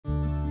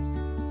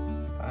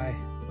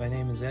my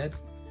name is Ed.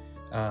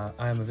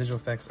 I'm a visual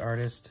effects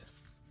artist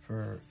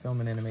for film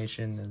and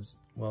animation, as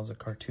well as a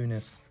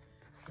cartoonist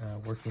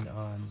working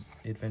on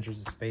The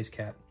Adventures of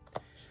SpaceCat.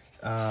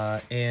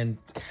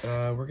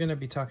 We're going to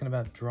be talking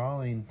about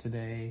drawing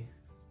today,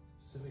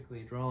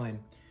 specifically drawing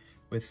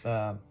with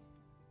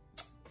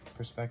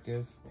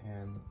perspective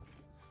and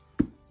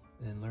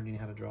learning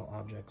how to draw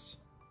objects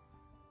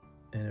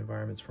and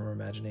environments from our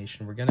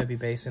imagination. We're going to be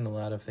basing a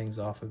lot of things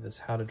off of this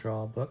How to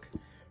Draw book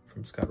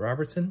from Scott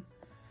Robertson.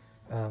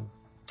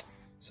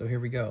 So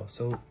here we go.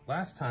 So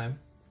last time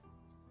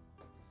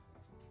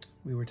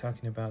we were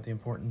talking about the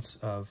importance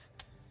of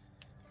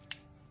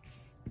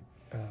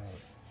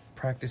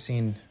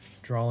practicing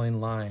drawing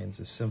lines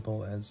as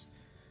simple as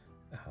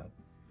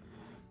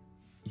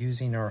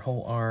using our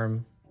whole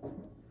arm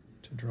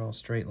to draw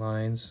straight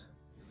lines.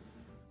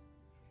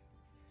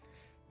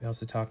 We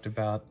also talked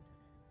about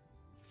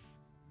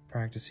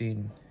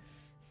practicing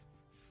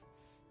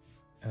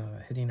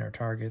hitting our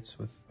targets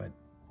by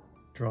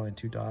drawing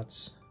two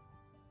dots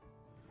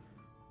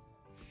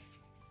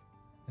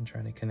and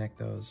trying to connect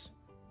those.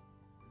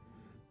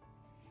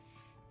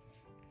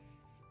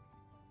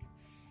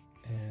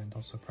 And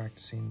also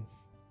practicing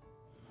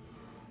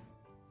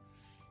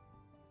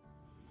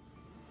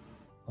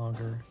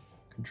longer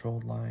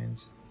controlled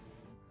lines.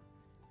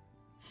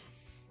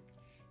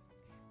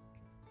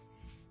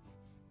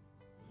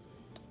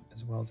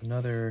 As well as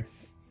another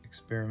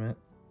experiment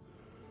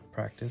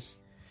practice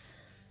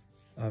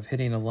of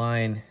hitting a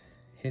line,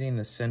 hitting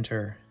the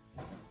center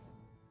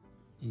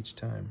each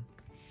time.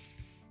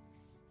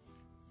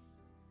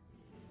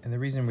 And the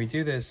reason we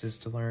do this is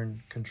to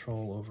learn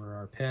control over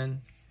our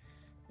pen,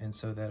 and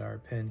so that our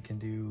pen can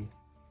do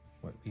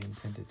what we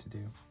intended to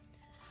do.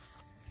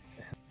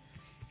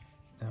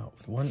 Now,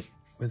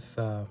 with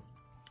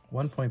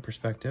one point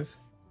perspective,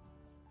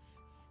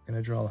 I'm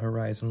going to draw a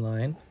horizon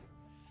line.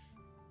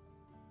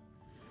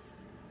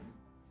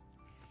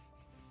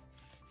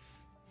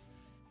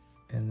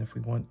 And if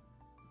we want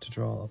to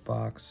draw a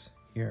box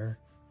here,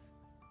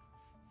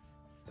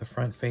 the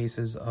front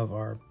faces of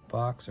our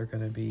box are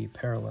going to be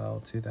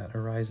parallel to that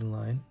horizon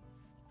line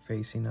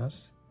facing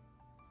us.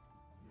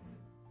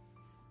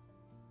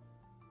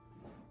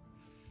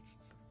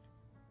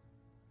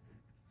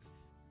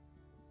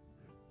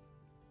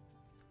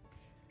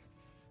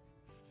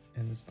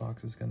 And this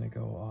box is going to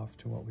go off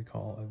to what we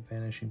call a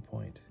vanishing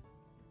point.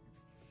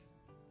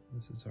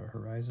 This is our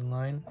horizon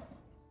line.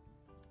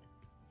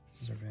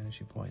 This is our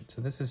vanishing point.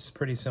 So this is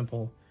pretty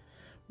simple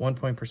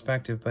one-point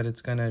perspective, but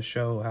it's going to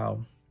show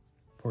how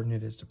important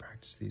it is to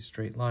practice these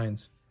straight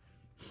lines.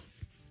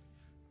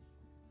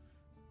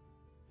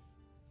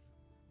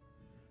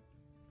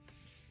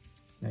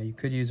 Now you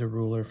could use a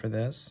ruler for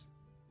this,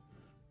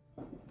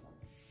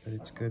 but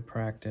it's good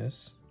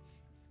practice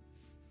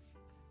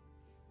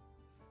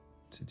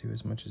to do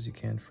as much as you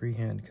can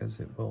freehand, because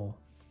it will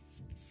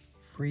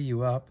free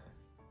you up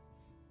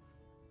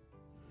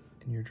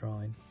in your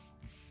drawing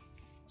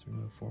as we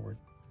move forward.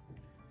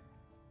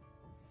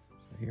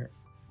 So here,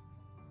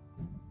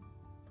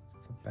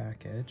 the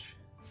back edge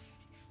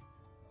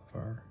of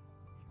our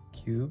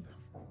cube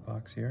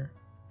box here.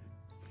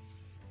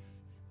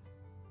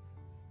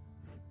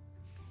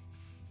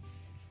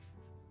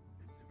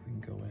 We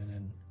can go in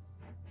and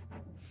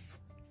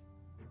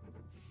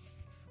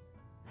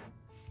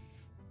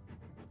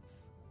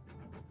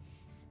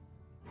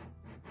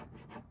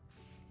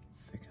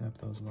thicken up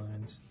those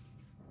lines.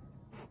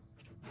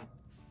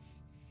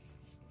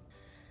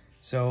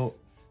 So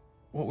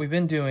what we've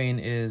been doing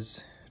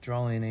is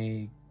drawing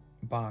a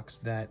box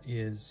that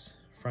is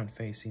front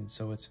facing,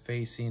 so it's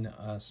facing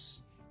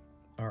us,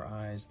 our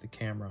eyes, the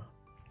camera.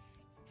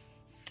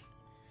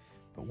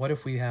 But what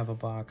if we have a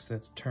box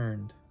that's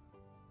turned,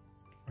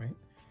 right?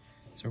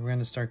 So we're going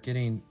to start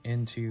getting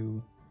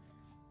into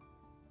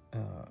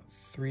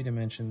 3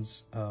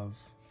 dimensions of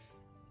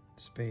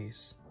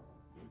space.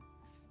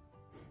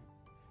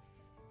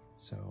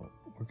 So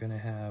we're going to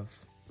have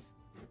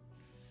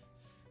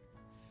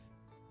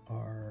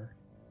our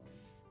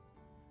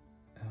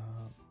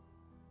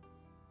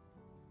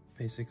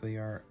basically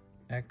our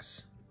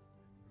X,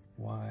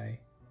 Y,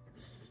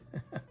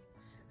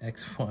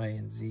 X, Y,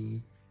 and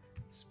Z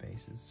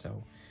spaces.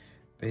 So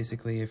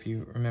basically, if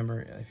you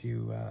remember,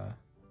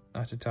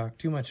 not to talk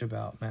too much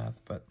about math,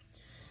 but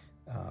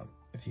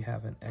if you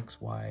have an X,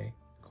 Y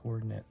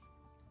coordinate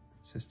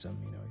system,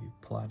 you know, you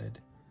plotted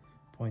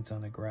points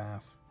on a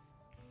graph,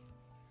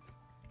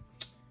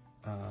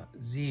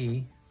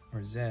 Z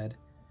or Z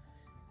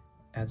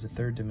adds a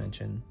 3rd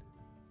dimension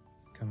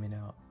coming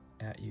out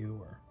at you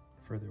or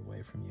further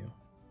away from you.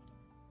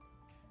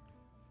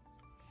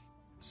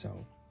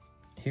 So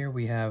here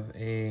we have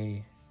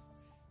a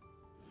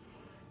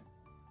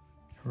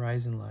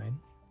horizon line,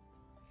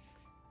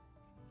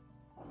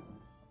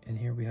 and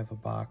here we have a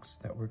box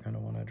that we're going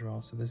to want to draw.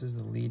 So this is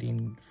the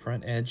leading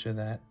front edge of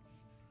that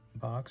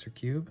box or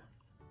cube.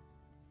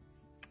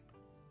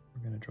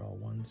 We're going to draw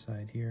one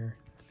side here,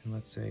 and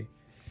let's say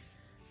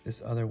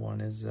this other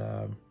one is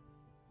a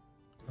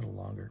little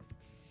longer.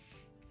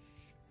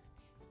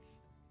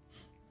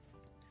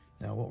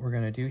 Now what we're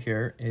going to do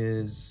here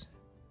is,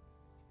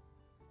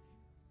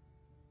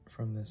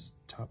 from this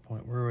top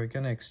point, we're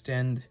going to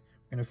extend,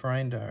 we're going to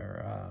find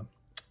our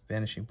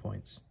vanishing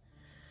points.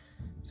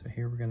 So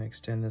here we're going to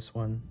extend this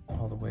one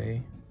all the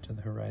way to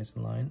the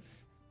horizon line.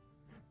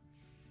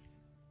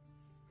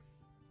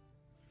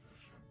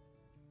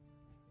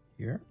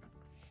 Here.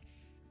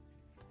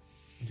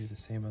 Do the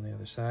same on the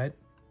other side.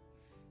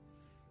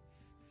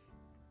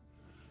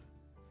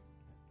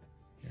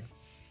 Here.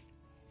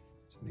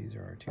 So these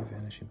are our two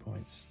vanishing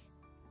points.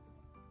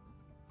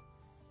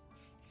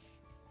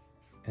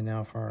 And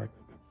now for our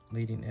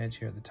leading edge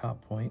here at the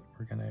top point,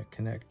 we're going to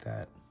connect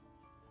that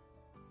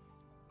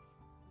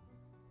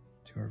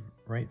to our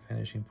right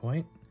vanishing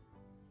point.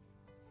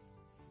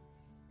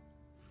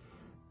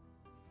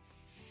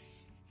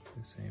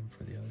 The same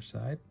for the other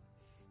side.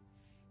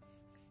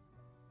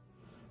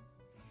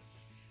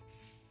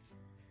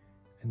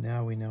 And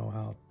now we know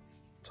how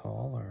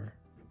tall our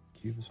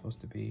cube is supposed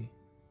to be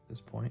at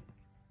this point.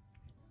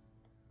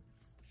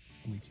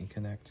 And we can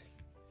connect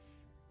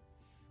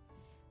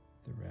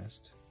the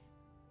rest.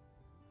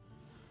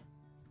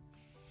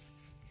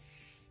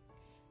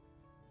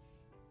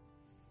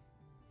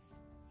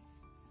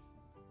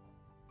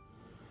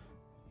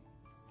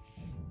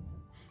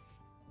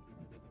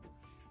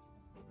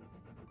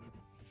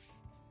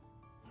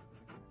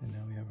 And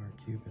now we have our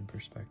cube in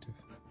perspective.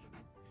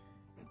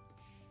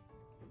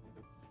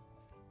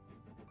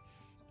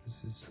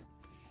 This is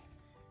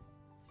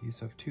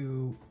use of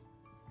two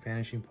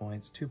vanishing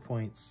points, 2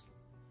 points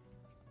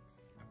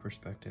of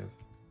perspective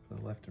for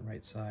the left and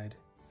right side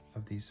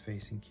of these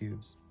facing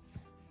cubes.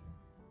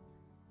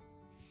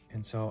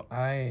 And so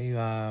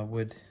I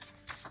would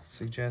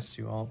suggest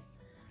you all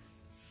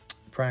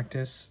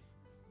practice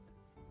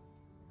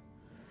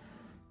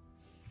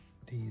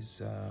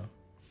these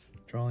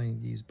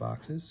drawing these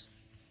boxes.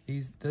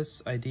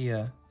 This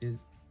idea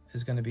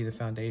is going to be the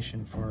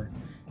foundation for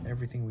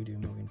everything we do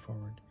moving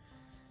forward.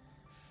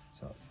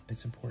 So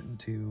it's important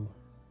to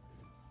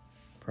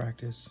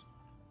practice.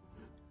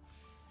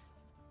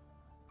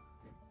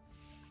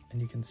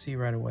 And you can see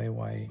right away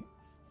why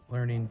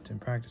learning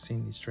and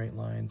practicing these straight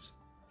lines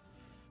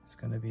is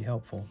going to be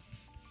helpful.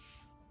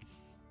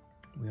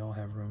 We all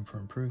have room for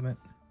improvement.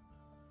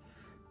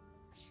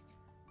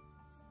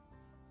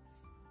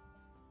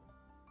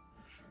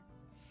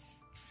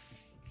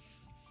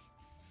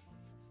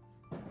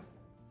 But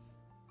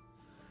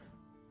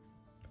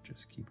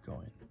just keep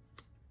going.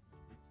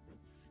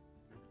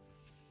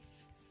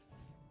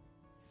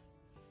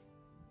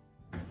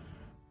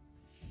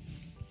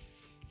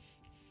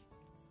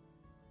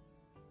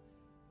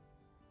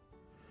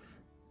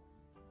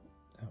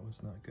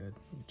 Was not good.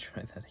 Let me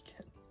try that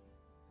again.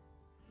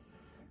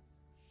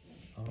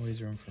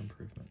 Always room for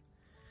improvement.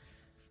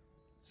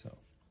 So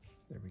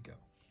there we go.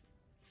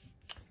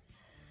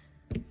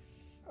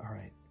 All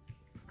right.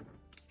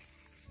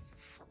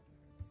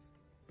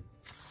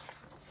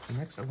 So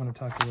next I want to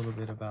talk a little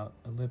bit about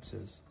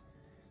ellipses.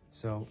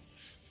 So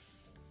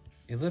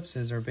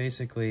ellipses are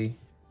basically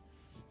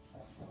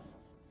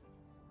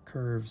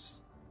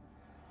curves,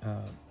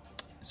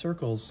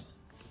 circles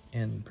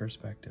in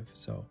perspective.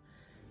 So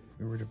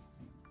we were to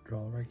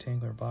draw a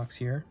rectangular box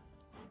here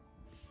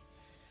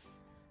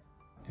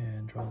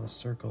and draw the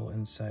circle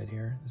inside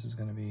here. This is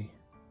going to be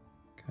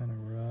kind of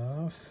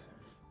rough.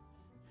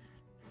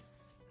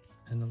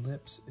 An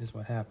ellipse is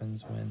what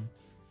happens when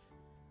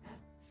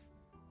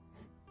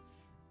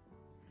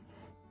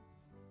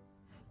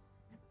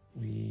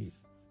we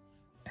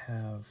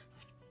have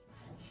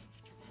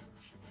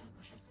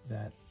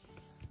that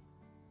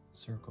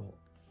circle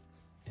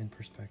in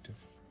perspective.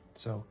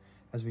 So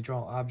as we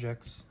draw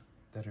objects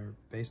that are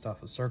based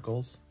off of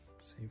circles,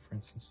 say for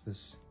instance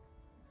this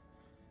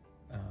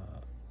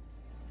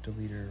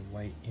𝗘𝗣𝗑𝗧'𝗦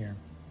white here,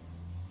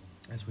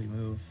 as we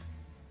move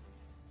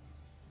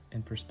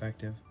in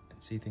perspective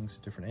and see things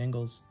at different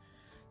angles,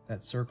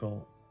 that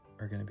circle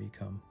are going to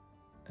become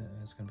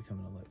is going to become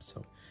an ellipse.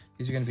 So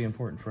these are going to be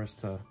important for us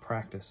to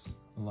practice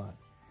a lot.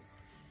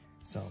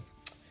 So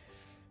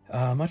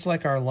much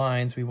like our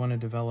lines, we want to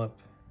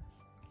develop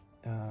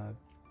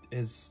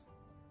as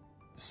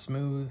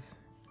smooth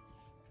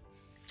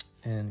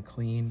and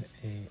clean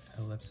a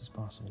ellipse as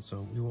possible. So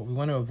what we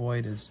want to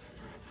avoid is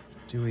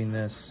doing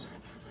this,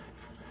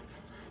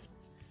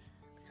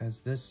 because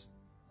this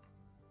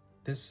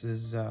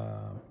is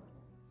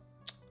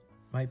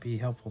might be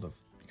helpful to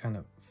kind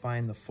of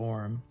find the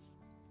form,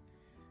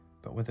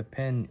 but with a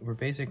pen we're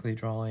basically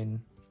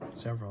drawing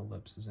several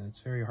ellipses, and it's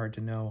very hard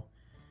to know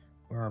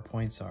where our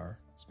points are,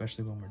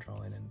 especially when we're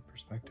drawing in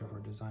perspective or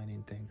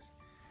designing things.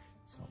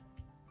 So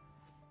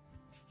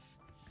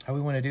how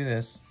we want to do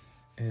this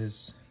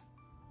is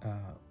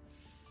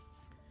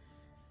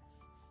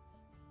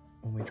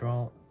when we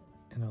draw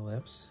an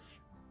ellipse,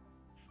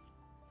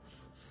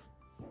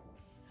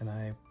 and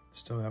I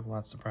still have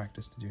lots of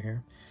practice to do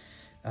here,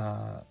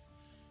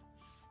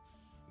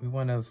 we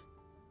want to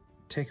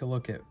take a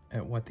look at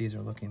what these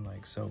are looking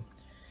like. So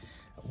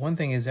one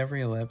thing is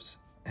every ellipse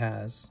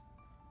has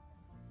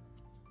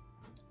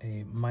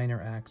a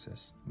minor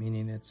axis,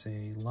 meaning it's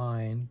a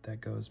line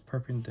that goes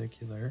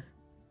perpendicular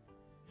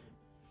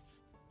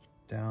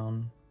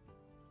down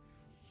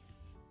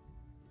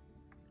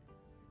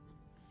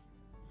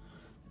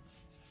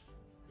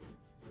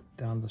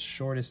the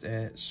shortest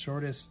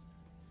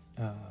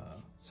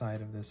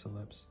side of this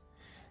ellipse,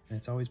 and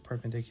it's always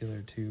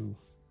perpendicular to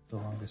the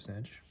longest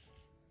edge.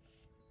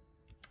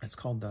 It's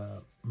called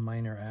the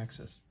minor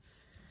axis.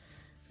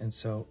 And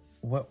so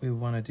what we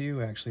want to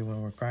do actually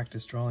when we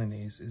practice drawing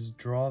these is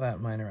draw that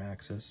minor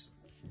axis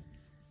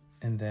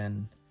and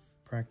then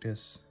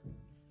practice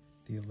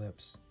the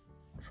ellipse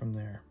from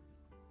there.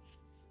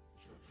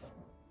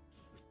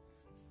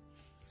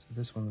 So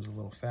this one was a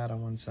little fat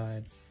on one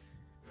side.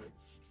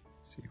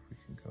 Let's see if we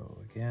can go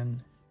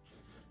again.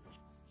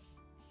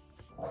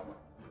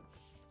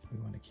 We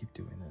want to keep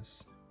doing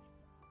this.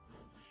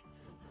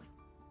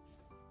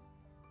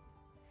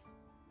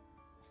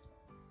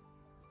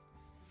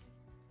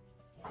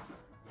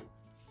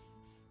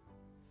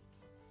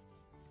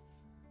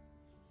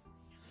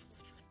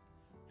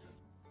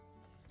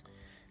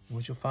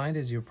 What you'll find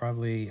is you'll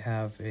probably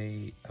have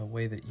a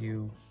way that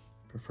you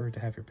prefer to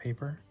have your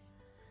paper,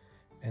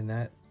 and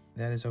that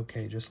is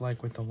okay. Just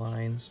like with the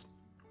lines,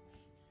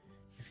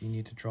 if you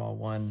need to draw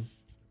one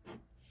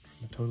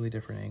from a totally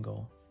different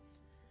angle,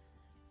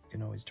 you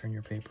can always turn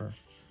your paper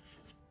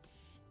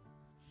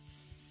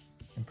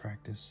and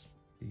practice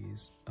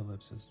these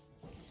ellipses.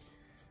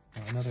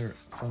 Now, another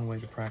fun way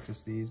to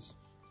practice these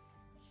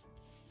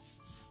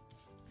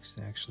is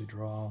to actually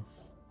draw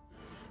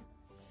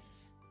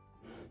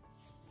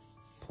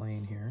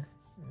plane here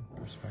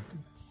in perspective.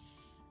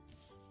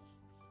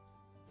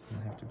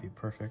 Doesn't have to be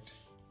perfect.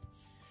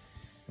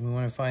 And we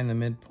want to find the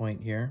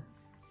midpoint here.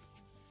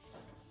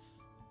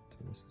 So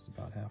this is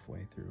about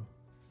halfway through.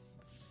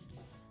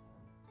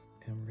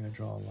 And we're going to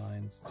draw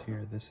lines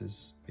here. This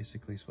is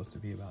basically supposed to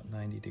be about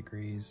 90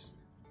 degrees.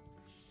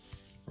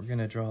 We're going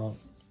to draw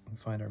and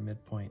find our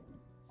midpoint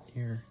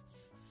here.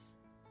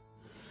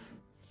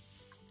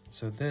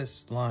 So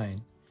this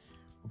line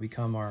will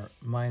become our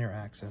minor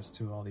axis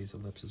to all these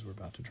ellipses we're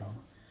about to draw.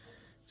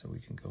 So we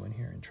can go in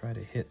here and try to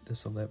hit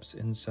this ellipse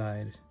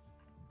inside.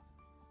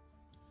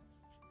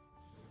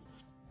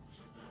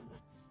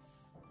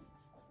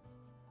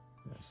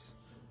 This.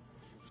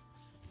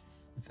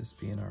 With this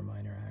being our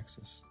minor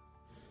axis.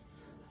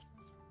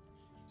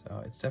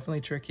 So it's definitely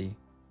tricky.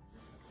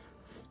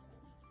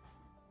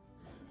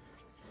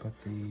 But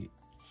the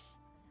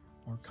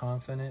more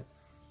confident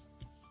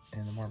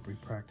and the more we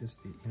practice,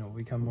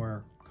 we become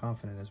more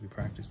confident as we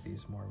practice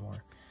these more and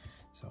more.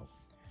 So I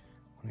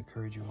want to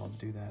encourage you all to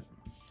do that.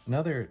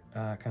 Another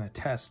kind of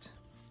test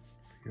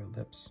for your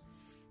ellipse,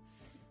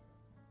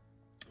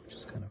 which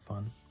is kind of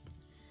fun,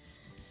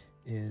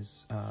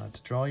 is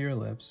to draw your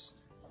ellipse.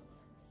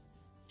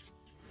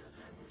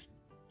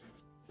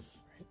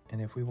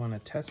 And if we want to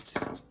test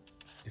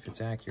if it's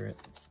accurate,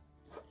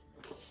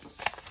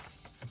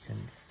 you can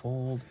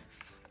fold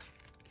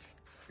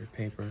your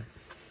paper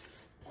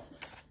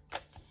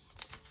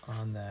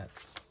on that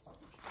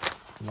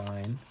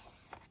line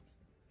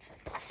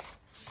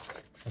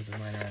of the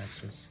minor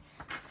axis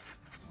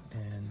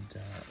and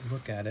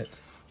look at it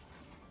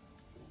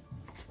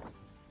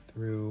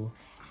through,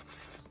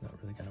 it's not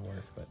really going to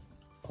work, but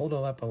hold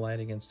up a light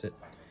against it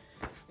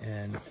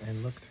and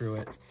look through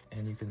it,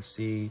 and you can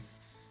see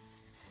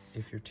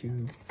if your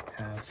two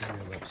halves of your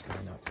ellipse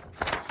line up.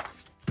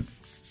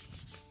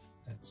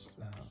 That's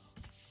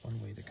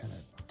one way to kind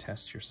of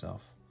test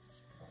yourself.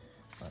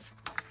 But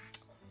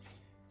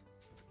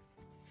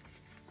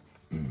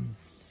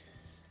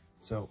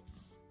so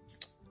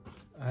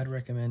I'd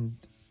recommend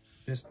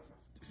just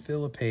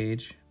fill a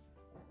page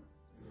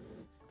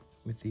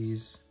with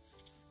these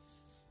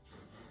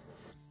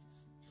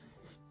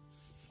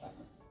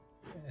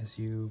as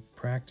you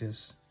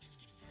practice.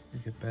 You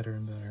get better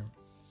and better,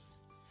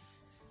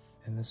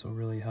 and this will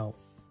really help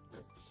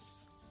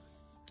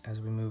as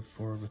we move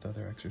forward with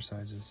other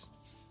exercises.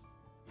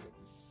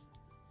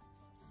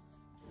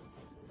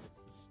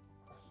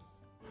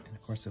 And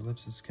of course,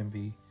 ellipses can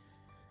be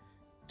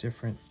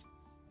different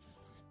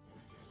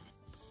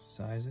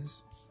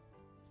sizes.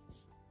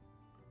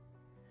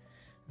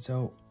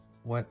 So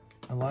what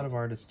a lot of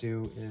artists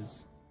do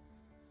is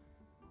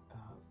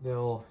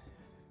they'll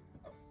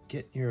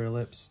get your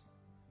ellipse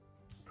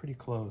pretty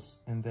close,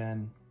 and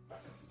then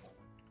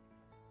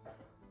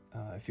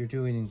if you're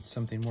doing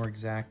something more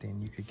exacting,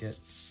 you could get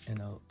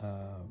an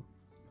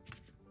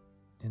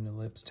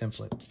ellipse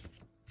template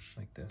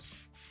like this.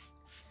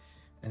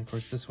 And of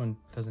course, this one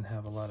doesn't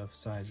have a lot of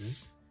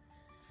sizes.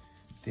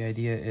 The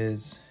idea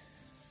is,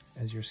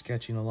 as you're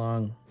sketching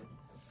along,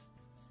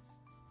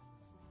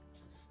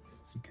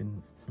 you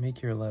can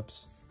make your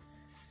ellipse,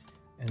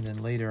 and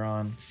then later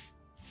on,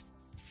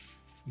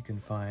 you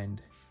can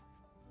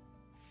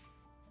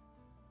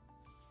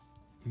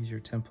use your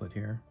template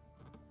here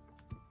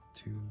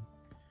to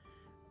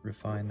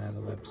refine that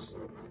ellipse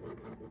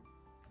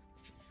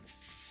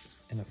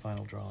in a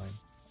final drawing.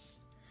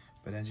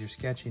 But as you're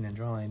sketching and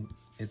drawing,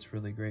 it's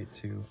really great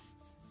to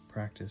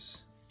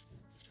practice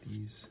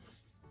these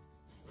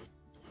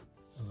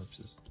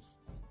ellipses.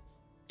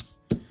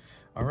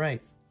 All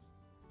right.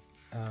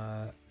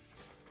 I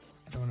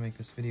don't want to make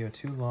this video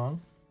too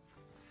long,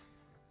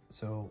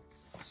 so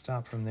I'll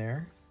stop from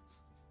there.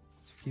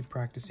 So keep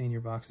practicing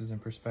your boxes in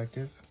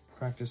perspective.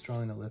 Practice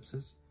drawing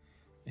ellipses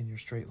in your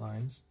straight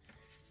lines,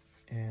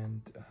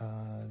 and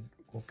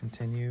we'll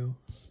continue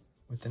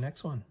with the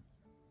next one.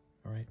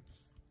 All right.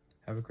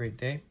 Have a great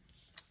day.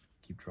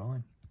 Keep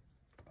drawing.